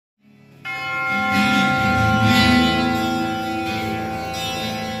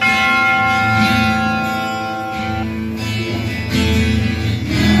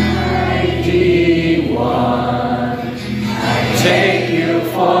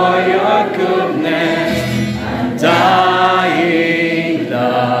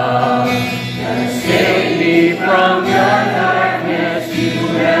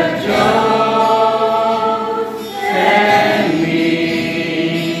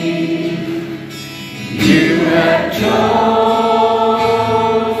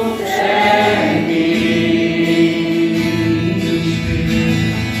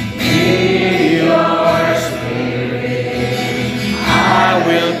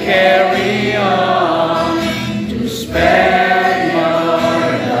carry on to spread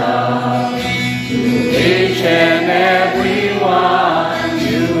more love to each and every one.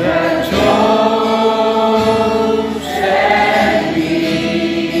 You have chosen me.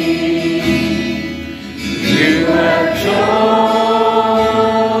 You have chosen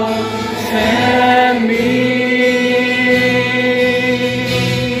me.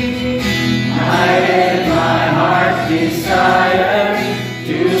 Desire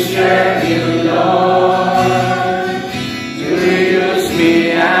to serve you, Lord, to use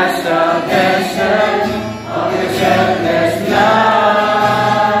me as a vessel of your selfless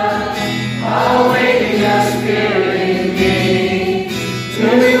love. Awaken the Spirit in me, to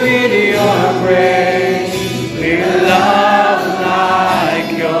me with your grace, with love like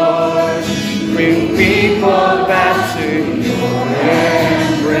yours. Bring people back to your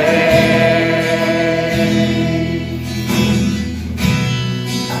embrace.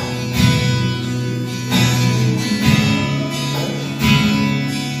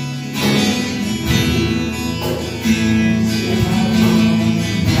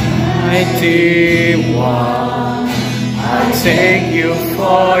 Mighty One, I thank you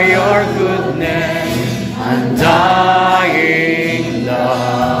for your goodness, undying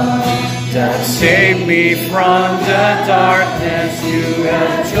love that saved me from the darkness. You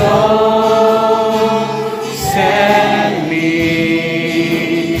have chosen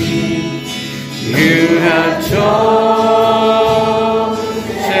me. You have chosen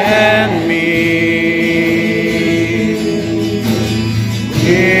me.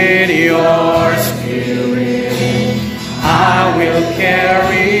 Your Spirit, I will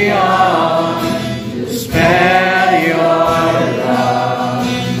carry on to spread your love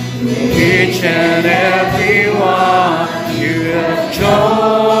to each and every one. You have chosen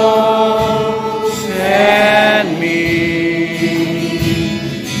me.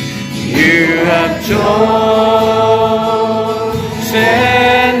 You have chosen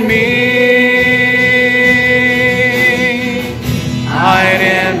me.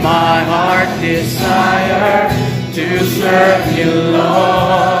 Desire to serve you,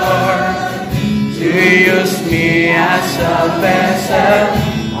 Lord, to use me as a vessel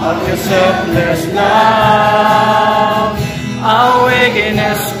of your selfless love. Awaken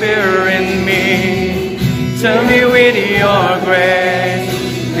a spirit in me, fill me with your grace,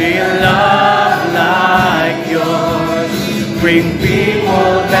 be a love like yours. Bring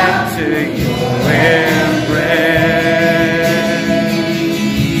people back to your embrace.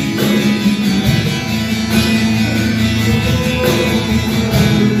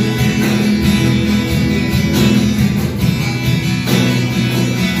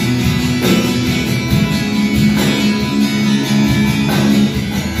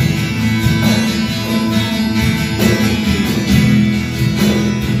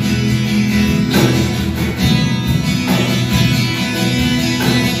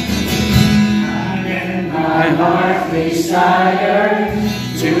 Desire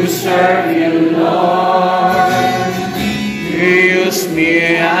to serve you, Lord, to use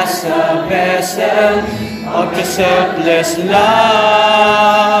me as a vessel of the selfless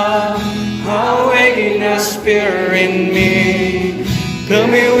love. Awaken the Spirit in me, fill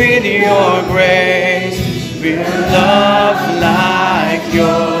me with your grace, with love like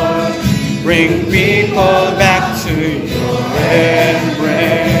yours. Bring people back to your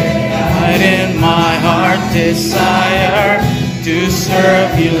embrace. In my heart desire to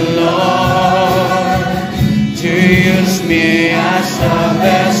serve you, Lord, to use me as a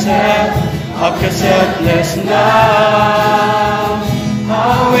vessel of your selfless love.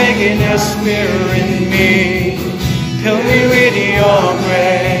 Awaken the Spirit in me, fill me with your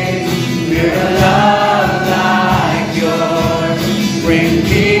grace, with a love like yours. Bring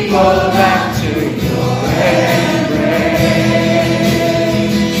people back to your embrace.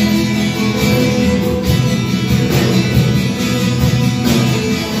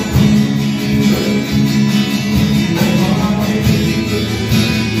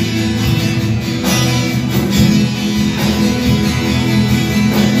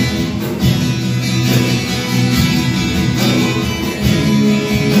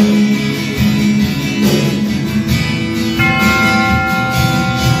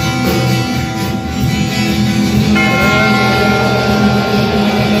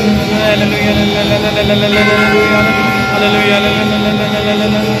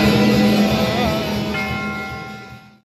 Hallelujah.